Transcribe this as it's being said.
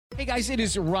Hey guys, it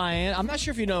is Ryan. I'm not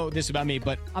sure if you know this about me,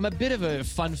 but I'm a bit of a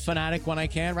fun fanatic when I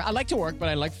can. I like to work, but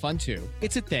I like fun too.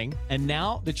 It's a thing. And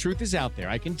now the truth is out there.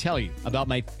 I can tell you about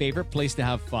my favorite place to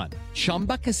have fun.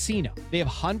 Chumba Casino. They have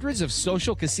hundreds of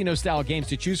social casino style games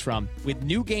to choose from with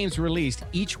new games released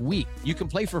each week. You can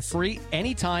play for free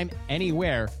anytime,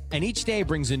 anywhere. And each day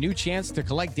brings a new chance to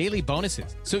collect daily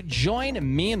bonuses. So join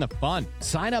me in the fun.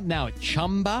 Sign up now at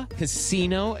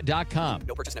ChumbaCasino.com.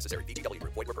 No purchase necessary. VGW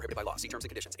Group. Void where prohibited by law. See terms and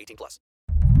conditions. 18+.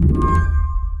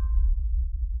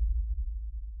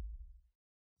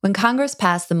 When Congress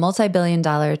passed the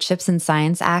multi-billion-dollar CHIPS and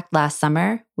Science Act last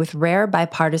summer with rare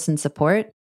bipartisan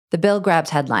support, the bill grabbed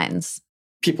headlines.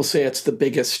 People say it's the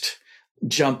biggest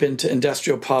jump into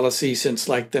industrial policy since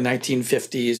like the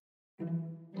 1950s.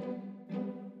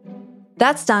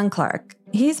 That's Don Clark.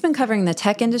 He's been covering the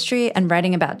tech industry and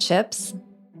writing about chips,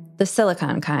 the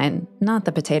silicon kind, not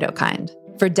the potato kind,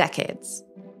 for decades.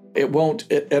 It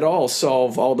won't at all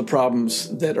solve all the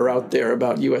problems that are out there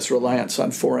about U.S. reliance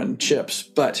on foreign chips,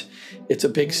 but it's a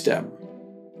big step.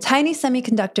 Tiny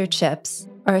semiconductor chips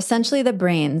are essentially the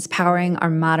brains powering our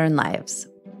modern lives.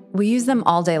 We use them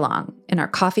all day long, in our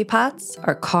coffee pots,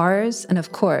 our cars, and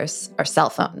of course, our cell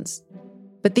phones.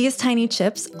 But these tiny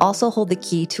chips also hold the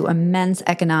key to immense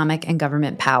economic and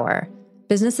government power.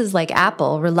 Businesses like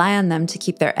Apple rely on them to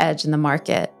keep their edge in the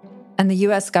market, and the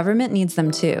U.S. government needs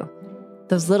them too.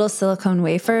 Those little silicone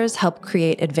wafers help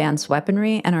create advanced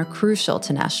weaponry and are crucial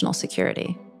to national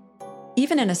security.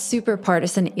 Even in a super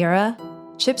partisan era,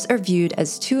 chips are viewed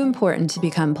as too important to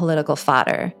become political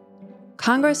fodder.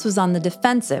 Congress was on the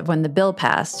defensive when the bill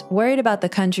passed, worried about the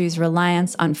country's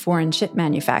reliance on foreign chip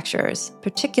manufacturers,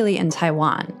 particularly in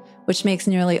Taiwan, which makes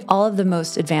nearly all of the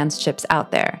most advanced chips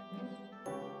out there.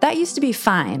 That used to be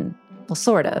fine, well,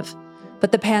 sort of.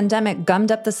 But the pandemic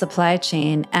gummed up the supply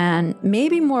chain, and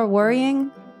maybe more worrying,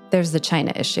 there's the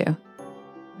China issue.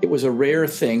 It was a rare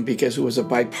thing because it was a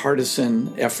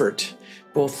bipartisan effort.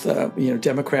 Both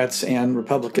Democrats and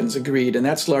Republicans agreed, and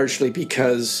that's largely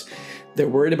because they're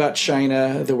worried about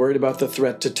China, they're worried about the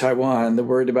threat to Taiwan, they're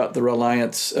worried about the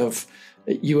reliance of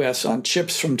U.S. on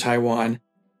chips from Taiwan.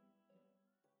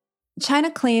 China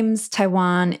claims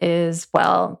Taiwan is,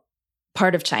 well,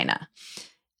 part of China.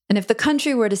 And if the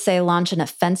country were to, say, launch an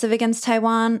offensive against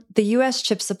Taiwan, the U.S.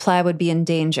 chip supply would be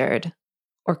endangered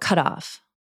or cut off.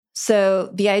 So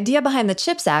the idea behind the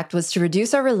CHIPS Act was to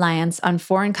reduce our reliance on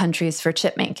foreign countries for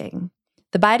chip making.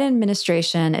 The Biden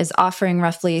administration is offering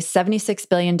roughly $76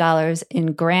 billion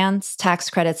in grants, tax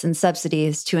credits, and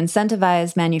subsidies to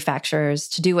incentivize manufacturers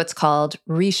to do what's called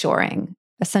reshoring,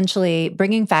 essentially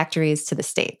bringing factories to the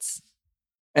States.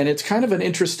 And it's kind of an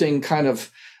interesting kind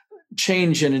of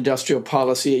change in industrial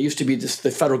policy. It used to be just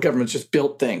the federal government just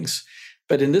built things.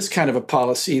 But in this kind of a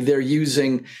policy, they're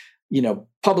using,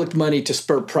 public money to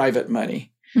spur private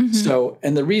money. Mm-hmm. So,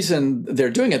 and the reason they're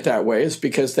doing it that way is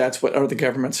because that's what other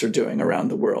governments are doing around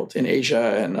the world, in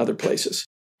Asia and other places.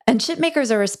 And chip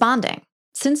makers are responding.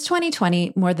 Since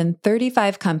 2020, more than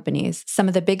 35 companies, some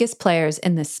of the biggest players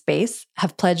in this space,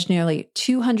 have pledged nearly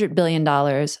 $200 billion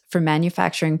for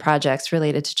manufacturing projects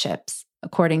related to chips,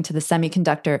 according to the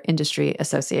Semiconductor Industry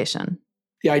Association.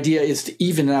 The idea is to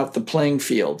even out the playing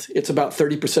field. It's about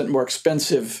 30% more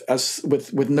expensive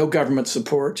with no government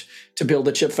support to build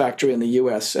a chip factory in the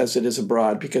U.S. as it is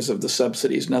abroad because of the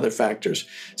subsidies and other factors.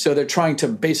 So they're trying to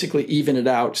basically even it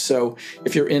out. So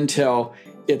if you're Intel,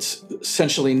 it's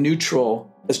essentially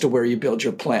neutral as to where you build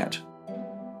your plant.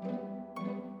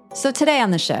 So today on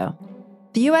the show,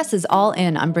 the U.S. is all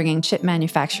in on bringing chip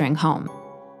manufacturing home.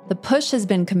 The push has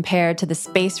been compared to the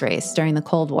space race during the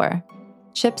Cold War.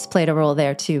 Chips played a role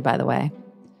there too, by the way.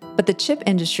 But the chip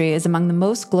industry is among the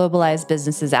most globalized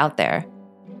businesses out there.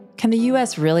 Can the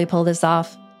U.S. really pull this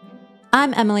off?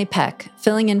 I'm Emily Peck,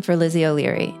 filling in for Lizzie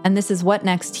O'Leary, and this is What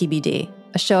Next TBD,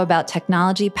 a show about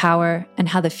technology, power, and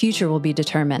how the future will be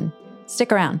determined.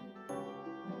 Stick around.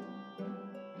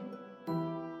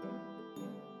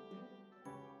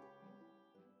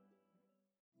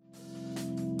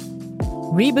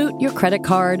 Reboot your credit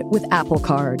card with Apple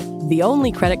Card, the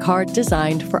only credit card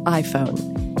designed for iPhone.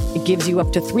 It gives you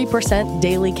up to 3%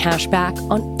 daily cash back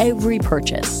on every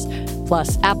purchase.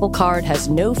 Plus, Apple Card has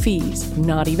no fees,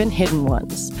 not even hidden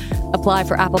ones. Apply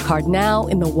for Apple Card now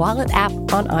in the Wallet app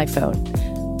on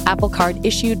iPhone. Apple Card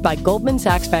issued by Goldman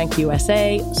Sachs Bank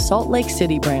USA, Salt Lake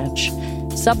City branch.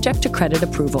 Subject to credit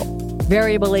approval.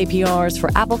 Variable APRs for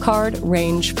Apple Card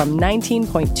range from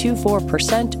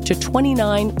 19.24% to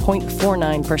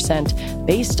 29.49%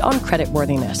 based on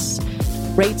creditworthiness.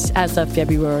 Rates as of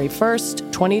February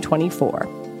 1st, 2024.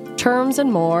 Terms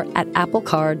and more at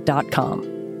applecard.com.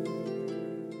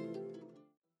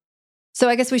 So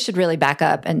I guess we should really back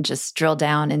up and just drill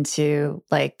down into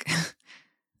like,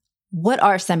 what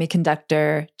are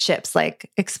semiconductor chips?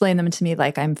 Like, explain them to me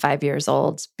like I'm 5 years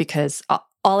old, because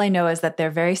all I know is that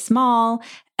they're very small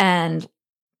and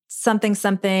something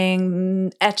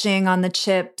etching on the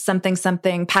chip,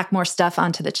 something pack more stuff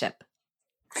onto the chip.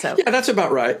 So yeah, that's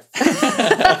about right.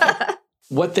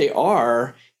 What they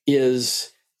are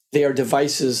is they are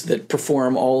devices that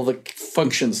perform all the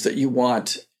functions that you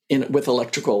want with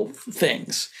electrical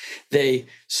things. They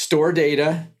store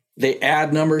data, they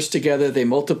add numbers together, they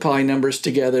multiply numbers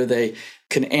together, they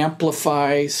can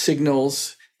amplify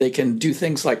signals, they can do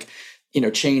things like,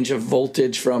 change of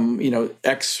voltage from,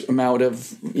 X amount of,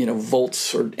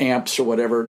 volts or amps or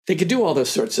whatever. They could do all those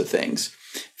sorts of things.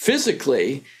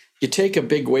 Physically, you take a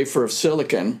big wafer of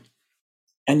silicon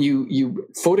and you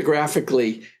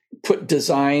photographically put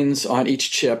designs on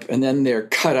each chip, and then they're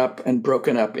cut up and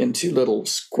broken up into little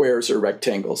squares or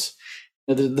rectangles.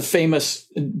 The famous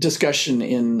discussion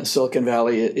in Silicon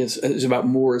Valley is about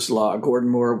Moore's law. Gordon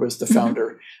Moore was the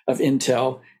founder of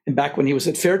Intel. And back when he was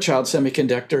at Fairchild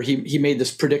Semiconductor, he made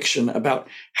this prediction about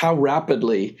how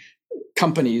rapidly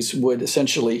companies would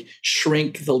essentially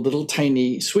shrink the little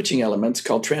tiny switching elements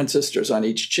called transistors on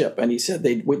each chip. And he said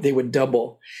they would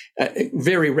double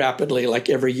very rapidly, like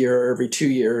every year or every 2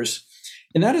 years.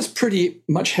 And that is pretty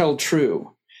much held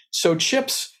true. So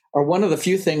chips are one of the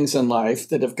few things in life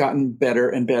that have gotten better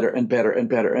and better and better and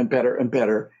better and better and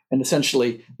better. And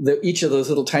essentially, each of those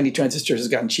little tiny transistors has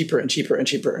gotten cheaper and cheaper and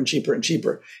cheaper and cheaper and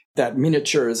cheaper. That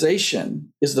miniaturization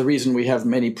is the reason we have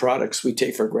many products we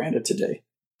take for granted today.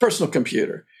 Personal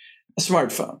computer, a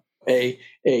smartphone,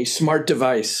 a smart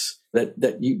device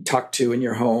that you talk to in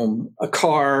your home, a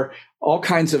car, all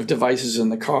kinds of devices in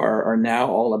the car are now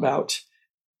all about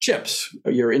chips.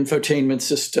 Your infotainment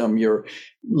system, your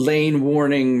lane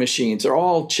warning machines are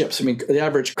all chips. I mean, the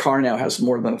average car now has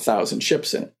more than 1,000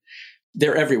 chips in it.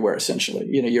 They're everywhere, essentially.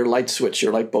 Your light switch,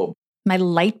 your light bulb. My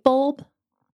light bulb?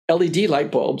 LED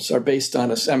light bulbs are based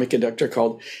on a semiconductor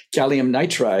called gallium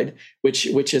nitride, which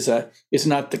is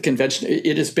not the convention.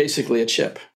 It is basically a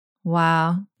chip.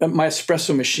 Wow. My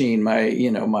espresso machine,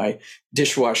 my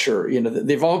dishwasher,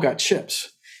 they've all got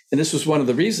chips. And this was one of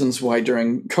the reasons why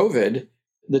during COVID,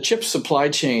 the chip supply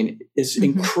chain is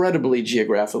incredibly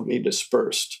geographically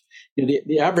dispersed.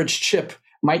 The average chip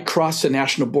might cross the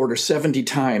national border 70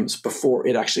 times before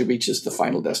it actually reaches the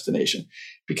final destination,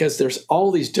 because there's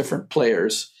all these different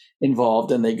players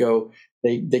involved, and they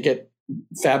get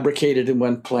fabricated in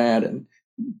one plant and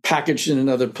packaged in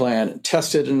another plant and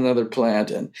tested in another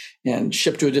plant and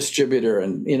shipped to a distributor.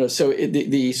 And, so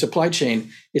the supply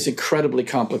chain is incredibly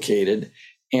complicated,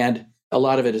 and a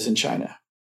lot of it is in China.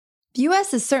 The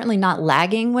US is certainly not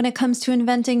lagging when it comes to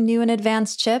inventing new and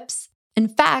advanced chips. In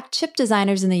fact, chip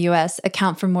designers in the US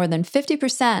account for more than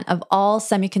 50% of all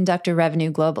semiconductor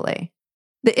revenue globally.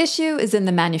 The issue is in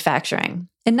the manufacturing.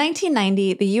 In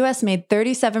 1990, the US made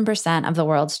 37% of the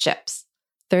world's chips.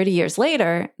 30 years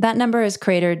later, that number is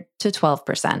cratered to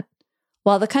 12%.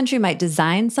 While the country might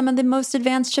design some of the most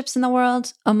advanced chips in the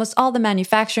world, almost all the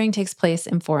manufacturing takes place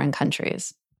in foreign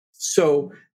countries.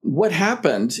 So what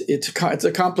happened, it's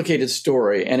a complicated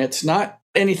story, and it's not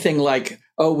anything like,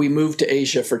 oh, we moved to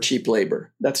Asia for cheap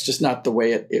labor. That's just not the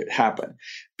way it happened.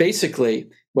 Basically,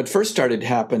 what first started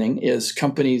happening is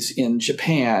companies in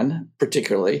Japan,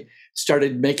 particularly,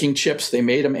 started making chips. They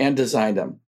made them and designed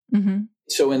them. Mm-hmm.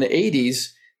 So in the 80s,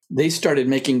 they started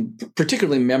making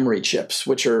particularly memory chips,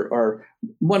 which are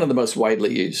one of the most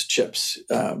widely used chips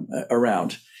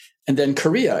around. And then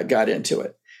Korea got into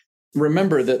it.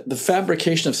 Remember that the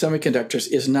fabrication of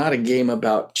semiconductors is not a game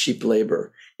about cheap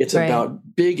labor. It's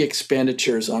about big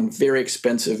expenditures on very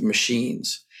expensive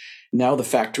machines. Now the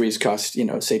factories cost, say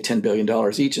 $10 billion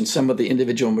each, and some of the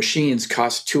individual machines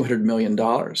cost $200 million.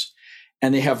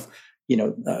 And they have,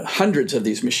 hundreds of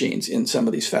these machines in some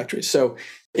of these factories. So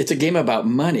it's a game about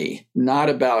money, not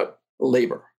about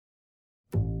labor.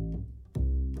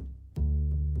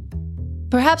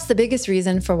 Perhaps the biggest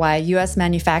reason for why U.S.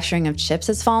 manufacturing of chips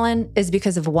has fallen is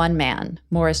because of one man,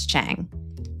 Morris Chang.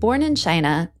 Born in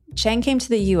China, Chang came to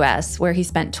the U.S., where he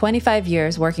spent 25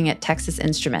 years working at Texas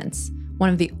Instruments, one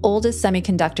of the oldest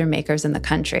semiconductor makers in the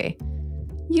country.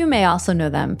 You may also know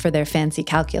them for their fancy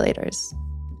calculators.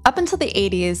 Up until the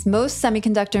 80s, most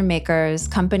semiconductor makers,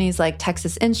 companies like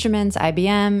Texas Instruments,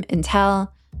 IBM,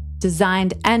 Intel,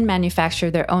 designed and manufactured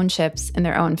their own chips in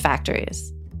their own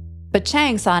factories. But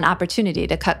Chang saw an opportunity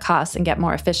to cut costs and get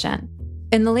more efficient.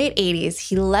 In the late 80s,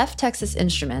 he left Texas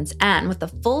Instruments, and with the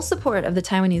full support of the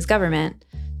Taiwanese government,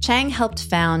 Chang helped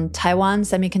found Taiwan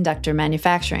Semiconductor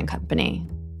Manufacturing Company,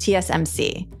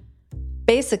 TSMC.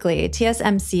 Basically,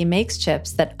 TSMC makes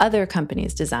chips that other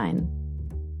companies design.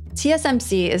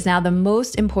 TSMC is now the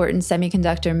most important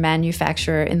semiconductor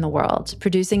manufacturer in the world,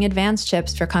 producing advanced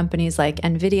chips for companies like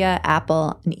NVIDIA,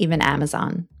 Apple, and even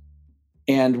Amazon.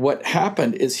 And what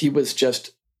happened is he was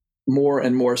just more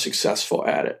and more successful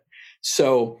at it.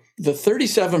 So the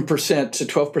 37% to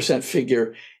 12%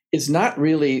 figure is not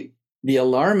really the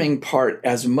alarming part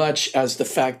as much as the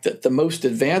fact that the most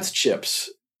advanced chips,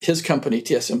 his company,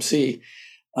 TSMC,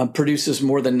 produces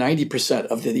more than 90%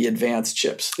 of the advanced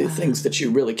chips, the things that you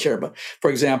really care about.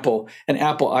 For example, an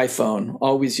Apple iPhone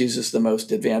always uses the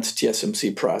most advanced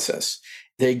TSMC process.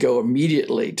 They go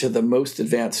immediately to the most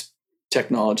advanced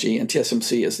technology, and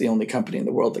TSMC is the only company in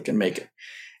the world that can make it.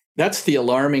 That's the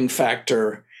alarming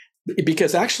factor,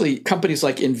 because actually companies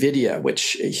like NVIDIA,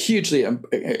 which a hugely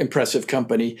impressive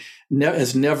company,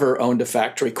 has never owned a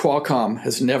factory. Qualcomm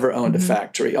has never owned a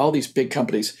factory. All these big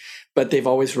companies, but they've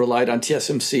always relied on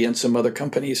TSMC and some other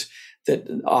companies that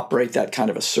operate that kind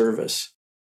of a service.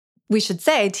 We should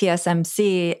say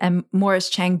TSMC and Morris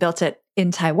Chang built it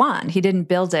in Taiwan. He didn't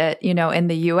build it, in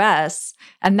the US.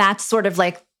 And that's sort of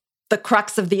like the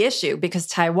crux of the issue, because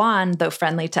Taiwan, though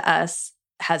friendly to us,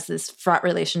 has this fraught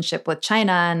relationship with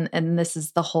China, and this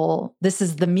is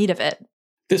the meat of it.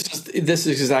 This is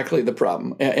exactly the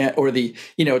problem, or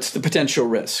it's the potential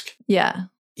risk. Yeah.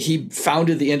 He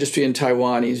founded the industry in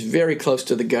Taiwan. He's very close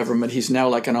to the government. He's now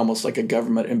almost like a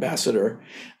government ambassador.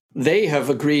 They have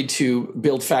agreed to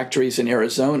build factories in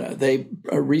Arizona. They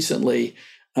recently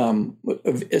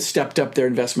stepped up their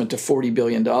investment to $40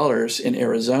 billion in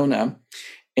Arizona,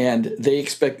 and they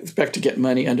expect to get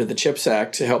money under the CHIPS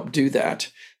Act to help do that.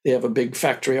 They have a big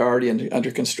factory already under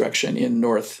construction in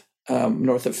north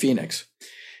of Phoenix.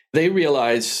 They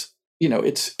realize,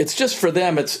 it's just for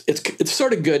them. It's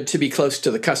sort of good to be close to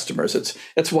the customers.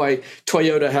 That's why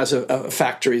Toyota has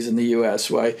factories in the U.S.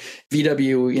 Why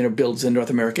VW builds in North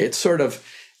America. It's sort of,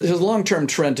 there's a long-term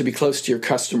trend to be close to your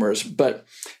customers, but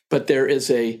there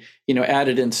is a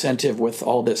added incentive with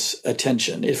all this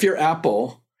attention. If you're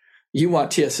Apple, you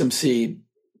want TSMC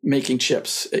making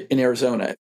chips in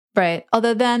Arizona, right?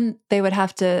 Although then they would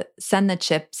have to send the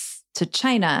chips to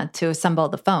China to assemble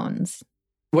the phones.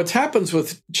 What happens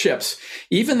with chips,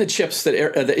 even the chips that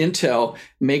Intel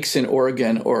makes in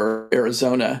Oregon or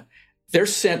Arizona, they're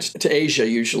sent to Asia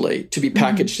usually to be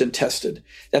packaged and tested.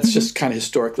 That's just kind of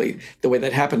historically the way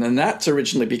that happened. And that's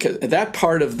originally because that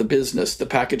part of the business, the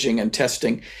packaging and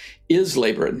testing, is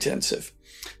labor intensive.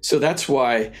 So that's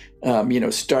why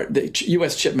the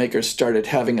U.S. chip makers started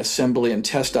having assembly and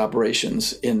test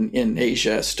operations in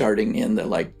Asia starting in the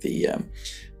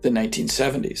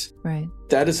 1970s. Right.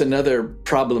 That is another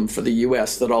problem for the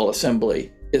U.S., that all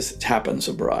assembly happens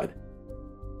abroad.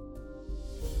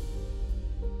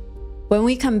 When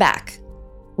we come back,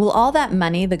 will all that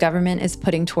money the government is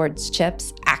putting towards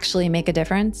chips actually make a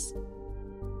difference?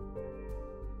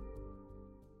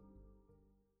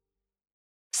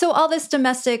 So all this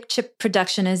domestic chip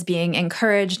production is being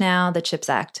encouraged now. The CHIPS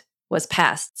Act was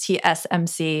passed.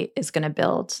 TSMC is going to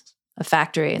build a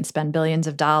factory and spend billions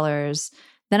of dollars.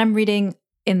 Then I'm reading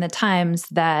in the Times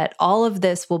that all of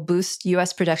this will boost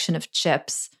U.S. production of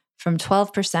chips from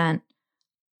 12%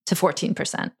 to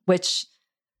 14%, which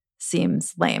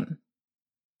seems lame.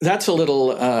 That's a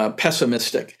little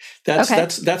pessimistic.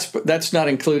 That's not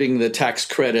including the tax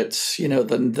credits,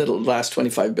 the last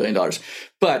 $25 billion.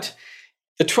 But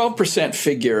the 12%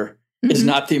 figure is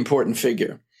not the important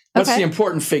figure. What's the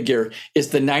important figure is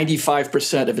the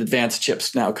 95% of advanced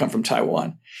chips now come from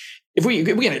Taiwan. If we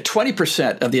get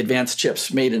 20% of the advanced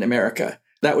chips made in America,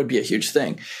 that would be a huge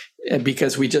thing,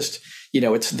 because we just,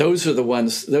 those are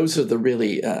the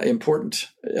really important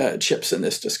chips in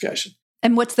this discussion.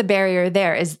 And what's the barrier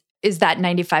there? Is that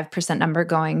 95% number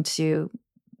going to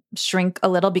shrink a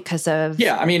little because of?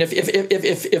 Yeah, I mean, if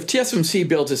TSMC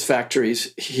builds its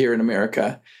factories here in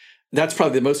America, that's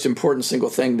probably the most important single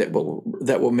thing that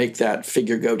will make that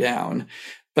figure go down.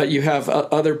 But you have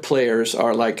other players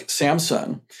are like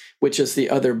Samsung, which is the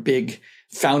other big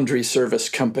foundry service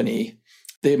company.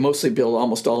 They mostly build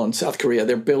almost all in South Korea.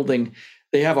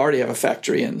 They already have a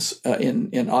factory in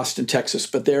Austin, Texas,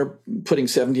 but they're putting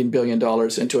 $17 billion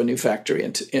into a new factory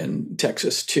in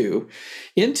Texas too.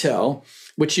 Intel,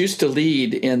 which used to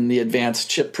lead in the advanced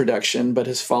chip production, but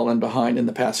has fallen behind in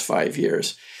the past 5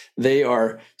 years, they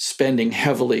are spending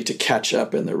heavily to catch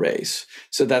up in the race.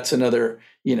 So that's another,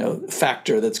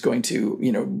 factor that's going to,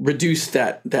 reduce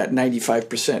that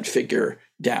 95% figure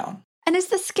down. And is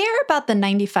the scare about the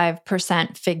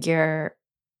 95% figure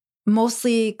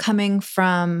mostly coming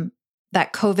from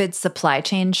that COVID supply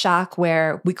chain shock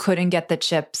where we couldn't get the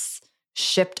chips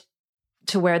shipped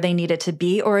to where they needed to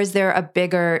be? Or is there a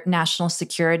bigger national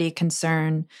security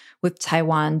concern with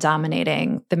Taiwan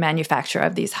dominating the manufacture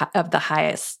of these of the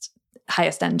highest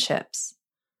end chips?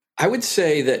 I would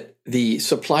say that the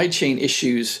supply chain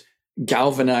issues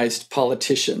galvanized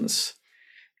politicians.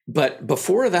 But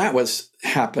before that was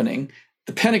happening,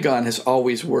 the Pentagon has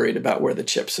always worried about where the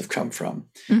chips have come from.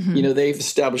 Mm-hmm. They've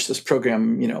established this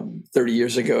program, 30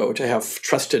 years ago to have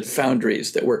trusted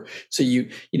foundries that were, so you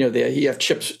have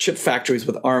chip factories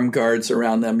with armed guards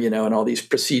around them, and all these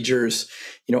procedures.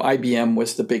 IBM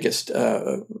was the biggest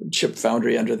chip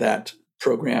foundry under that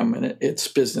program, and its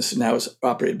business now is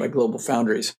operated by Global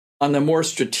Foundries. On the more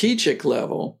strategic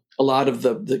level, a lot of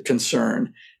the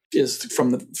concern is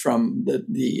from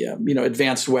the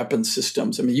advanced weapons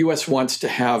systems. I mean, the U.S. wants to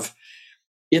have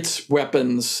its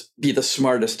weapons be the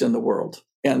smartest in the world,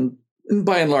 and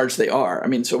by and large, they are. I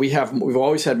mean, so we've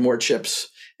always had more chips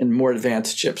and more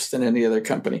advanced chips than any other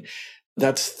company.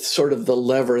 That's sort of the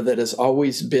lever that has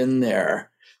always been there,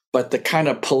 but the kind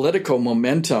of political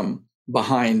momentum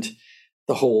behind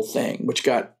the whole thing, which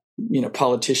got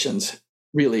politicians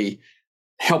really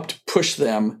helped push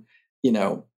them,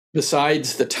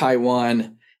 besides the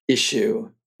Taiwan issue,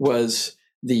 was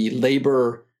the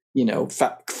labor,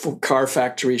 car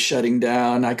factories shutting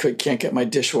down. I can't get my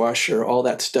dishwasher, all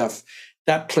that stuff.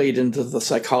 That played into the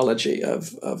psychology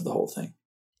of the whole thing.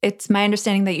 It's my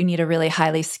understanding that you need a really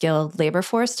highly skilled labor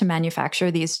force to manufacture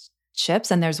these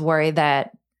chips. And there's worry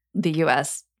that the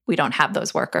U.S., we don't have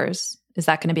those workers. Is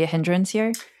that going to be a hindrance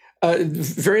here?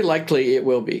 Very likely it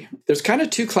will be. There's kind of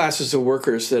two classes of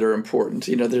workers that are important.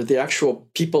 They're the actual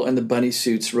people in the bunny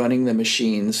suits running the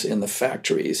machines in the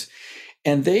factories.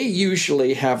 And they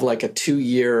usually have like a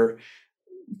 2-year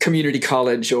community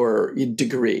college or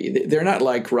degree. They're not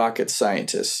like rocket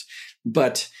scientists,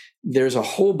 but there's a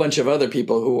whole bunch of other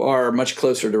people who are much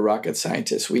closer to rocket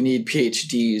scientists. We need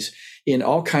PhDs in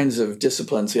all kinds of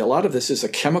disciplines. A lot of this is a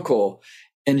chemical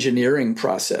engineering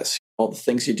process, all the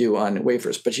things you do on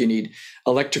wafers, but you need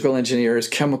electrical engineers,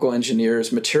 chemical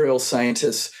engineers, material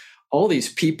scientists, all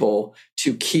these people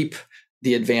to keep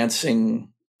the advancing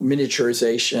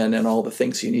miniaturization and all the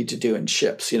things you need to do in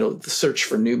chips, the search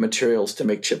for new materials to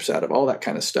make chips out of, all that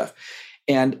kind of stuff.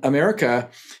 And America,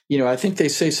 I think they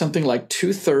say something like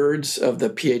 2/3 of the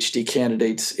PhD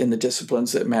candidates in the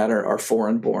disciplines that matter are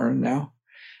foreign born now.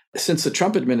 Since the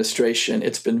Trump administration,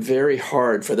 it's been very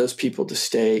hard for those people to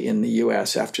stay in the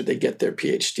U.S. after they get their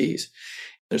PhDs.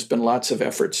 There's been lots of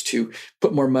efforts to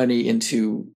put more money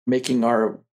into making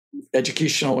our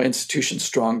educational institutions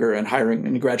stronger and hiring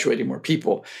and graduating more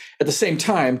people. At the same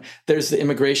time, there's the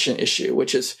immigration issue,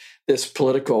 which is this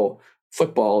political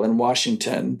football in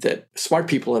Washington that smart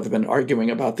people have been arguing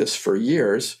about this for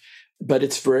years, but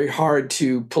it's very hard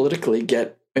to politically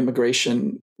get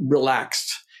immigration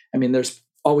relaxed. I mean, there's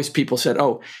always people said,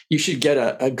 oh, you should get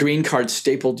a green card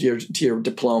stapled to your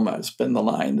diploma, has been the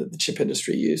line that the chip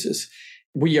industry uses.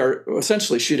 We are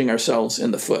essentially shooting ourselves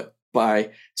in the foot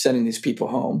by sending these people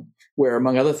home, where,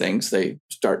 among other things, they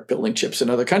start building chips in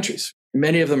other countries.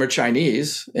 Many of them are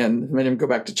Chinese, and many of them go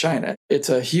back to China. It's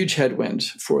a huge headwind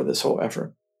for this whole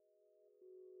effort.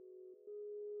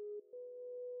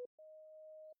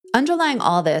 Underlying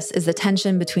all this is the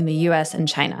tension between the U.S. and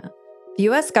China. The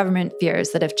U.S. government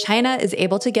fears that if China is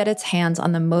able to get its hands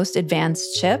on the most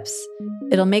advanced chips,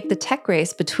 it'll make the tech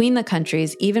race between the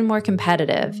countries even more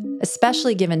competitive,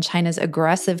 especially given China's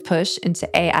aggressive push into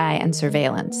AI and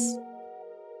surveillance.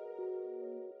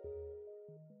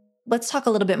 Let's talk a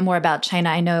little bit more about China.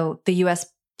 I know the U.S.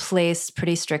 placed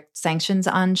pretty strict sanctions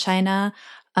on China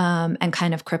and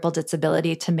kind of crippled its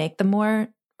ability to make the more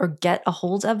or get a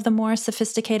hold of the more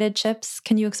sophisticated chips.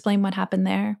 Can you explain what happened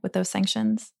there with those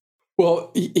sanctions?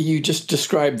 Well, you just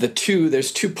described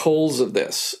there's two poles of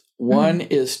this. One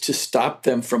is to stop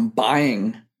them from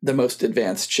buying the most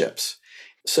advanced chips.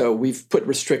 So we've put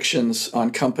restrictions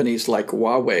on companies like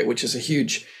Huawei, which is a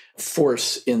huge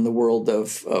force in the world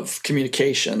of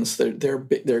communications.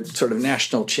 They're sort of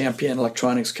national champion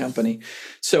electronics company.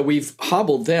 So we've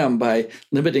hobbled them by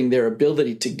limiting their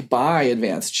ability to buy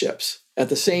advanced chips. At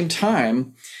the same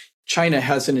time, China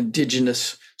has an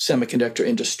indigenous semiconductor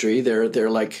industry. They're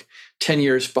like 10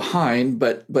 years behind,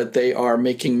 but they are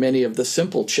making many of the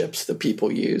simple chips that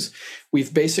people use.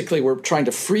 We're trying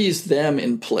to freeze them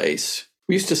in place.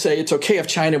 We used to say it's okay if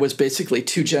China was basically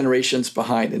 2 generations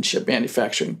behind in chip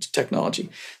manufacturing technology.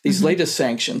 These latest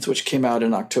sanctions, which came out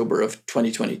in October of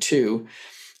 2022,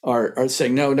 are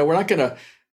saying, no, we're not going to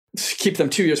keep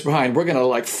them 2 years behind. We're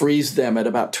going to freeze them at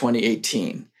about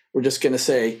 2018. We're just going to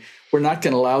say we're not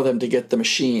going to allow them to get the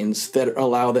machines that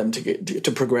allow them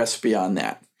to progress beyond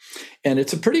that. And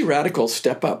it's a pretty radical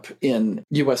step up in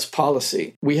U.S.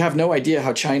 policy. We have no idea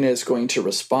how China is going to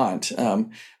respond,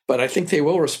 but I think they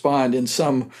will respond in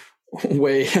some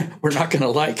way we're not going to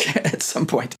like at some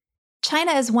point.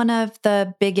 China is one of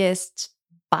the biggest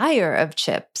buyer of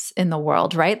chips in the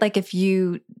world, right? Like if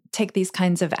you take these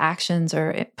kinds of actions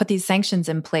or put these sanctions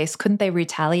in place, couldn't they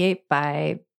retaliate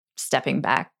by stepping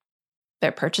back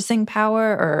their purchasing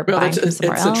power or buying from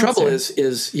somewhere else? The trouble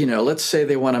is, let's say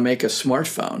they want to make a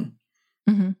smartphone.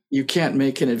 Mm-hmm. You can't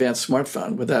make an advanced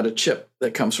smartphone without a chip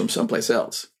that comes from someplace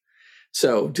else.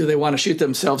 So do they want to shoot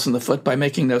themselves in the foot by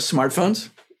making those smartphones?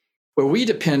 Where we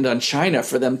depend on China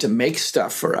for them to make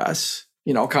stuff for us,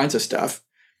 all kinds of stuff.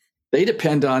 They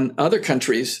depend on other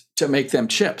countries to make them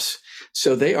chips.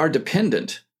 So they are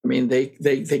dependent. I mean,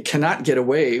 they cannot get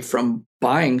away from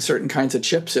buying certain kinds of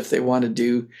chips if they want to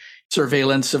do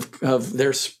surveillance of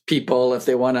their people, if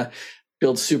they want to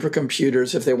build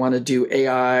supercomputers, if they want to do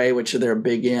AI, which they're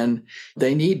big in.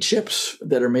 They need chips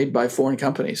that are made by foreign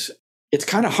companies. It's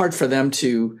kind of hard for them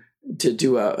to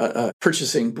do a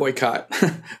purchasing boycott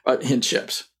in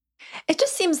chips. It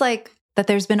just seems like that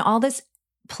there's been all this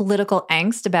political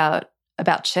angst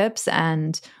about chips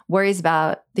and worries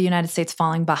about the United States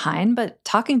falling behind. But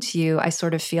talking to you, I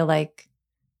sort of feel like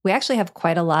we actually have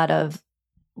quite a lot of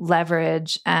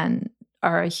leverage and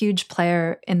are a huge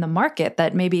player in the market,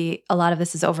 that maybe a lot of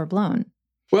this is overblown.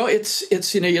 Well, it's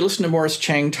you listen to Morris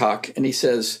Chang talk, and he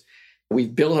says,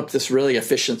 we've built up this really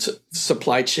efficient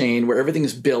supply chain where everything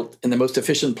is built in the most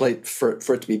efficient place for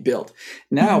it to be built.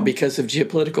 Now, because of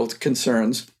geopolitical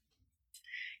concerns,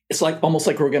 it's almost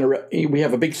like we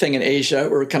have a big thing in Asia.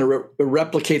 We're kind of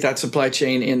replicate that supply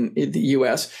chain in the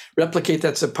US, replicate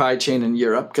that supply chain in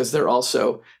Europe because they're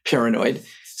also paranoid.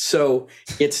 So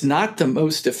it's not the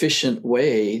most efficient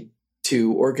way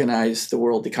to organize the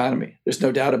world economy. There's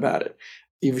no doubt about it.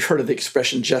 You've heard of the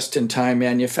expression just-in-time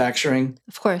manufacturing?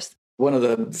 Of course. One of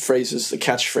the phrases, the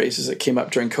catchphrases that came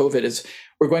up during COVID is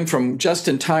we're going from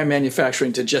just-in-time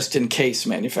manufacturing to just-in-case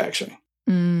manufacturing.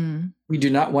 We do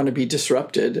not want to be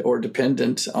disrupted or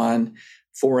dependent on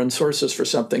foreign sources for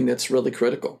something that's really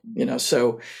critical.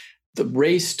 So the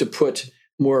race to put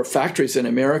more factories in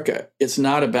America, it's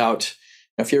not about,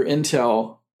 if you're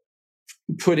Intel,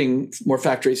 putting more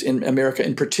factories in America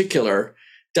in particular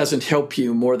doesn't help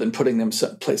you more than putting them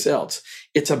someplace else.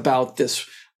 It's about this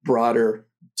broader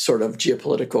sort of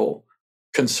geopolitical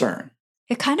concern.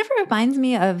 It kind of reminds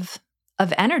me of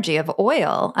energy, of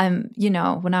oil.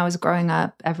 When I was growing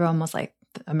up, everyone was like,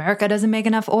 America doesn't make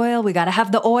enough oil. We got to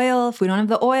have the oil. If we don't have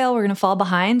the oil, we're going to fall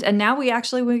behind. And now we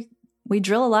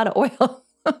drill a lot of oil.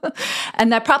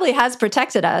 And that probably has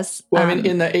protected us. Well,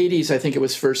 in the 80s, I think it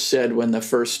was first said when the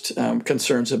first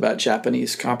concerns about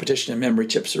Japanese competition in memory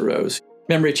chips arose.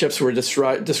 Memory chips were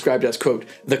described as, quote,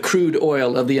 the crude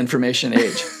oil of the information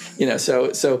age.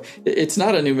 So it's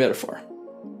not a new metaphor.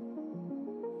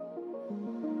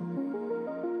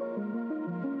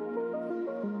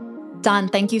 Don,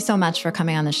 thank you so much for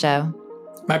coming on the show.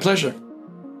 My pleasure.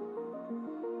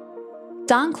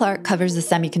 Don Clark covers the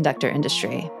semiconductor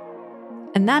industry.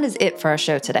 And that is it for our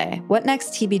show today. What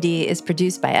Next TBD is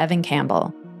produced by Evan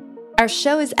Campbell. Our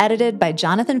show is edited by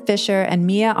Jonathan Fisher and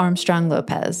Mia Armstrong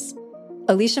Lopez.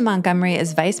 Alicia Montgomery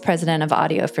is Vice President of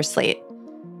Audio for Slate.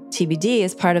 TBD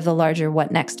is part of the larger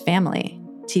What Next family.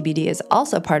 TBD is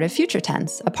also part of Future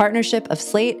Tense, a partnership of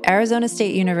Slate, Arizona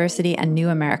State University, and New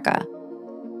America.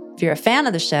 If you're a fan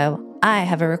of the show, I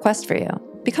have a request for you.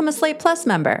 Become a Slate Plus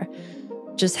member.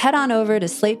 Just head on over to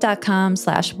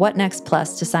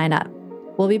slate.com/whatnextplus to sign up.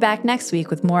 We'll be back next week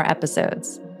with more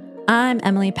episodes. I'm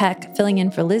Emily Peck, filling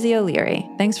in for Lizzie O'Leary.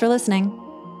 Thanks for listening.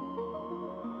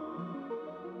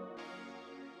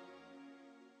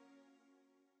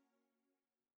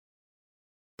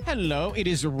 Hello, it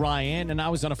is Ryan, and I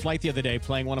was on a flight the other day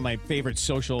playing one of my favorite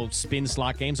social spin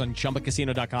slot games on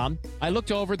ChumbaCasino.com. I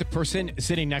looked over at the person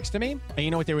sitting next to me, and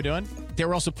you know what they were doing? They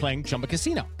were also playing Chumba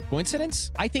Casino.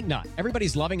 Coincidence? I think not.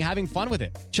 Everybody's loving having fun with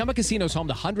it. Chumba Casino is home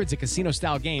to hundreds of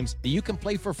casino-style games that you can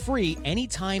play for free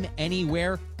anytime,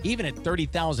 anywhere, even at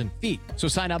 30,000 feet. So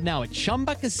sign up now at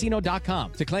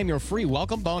ChumbaCasino.com to claim your free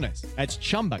welcome bonus. That's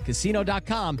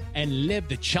ChumbaCasino.com and live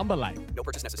the Chumba life. No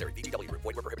purchase necessary. VGW. Void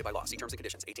where prohibited by law. See terms and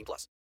conditions. 18+.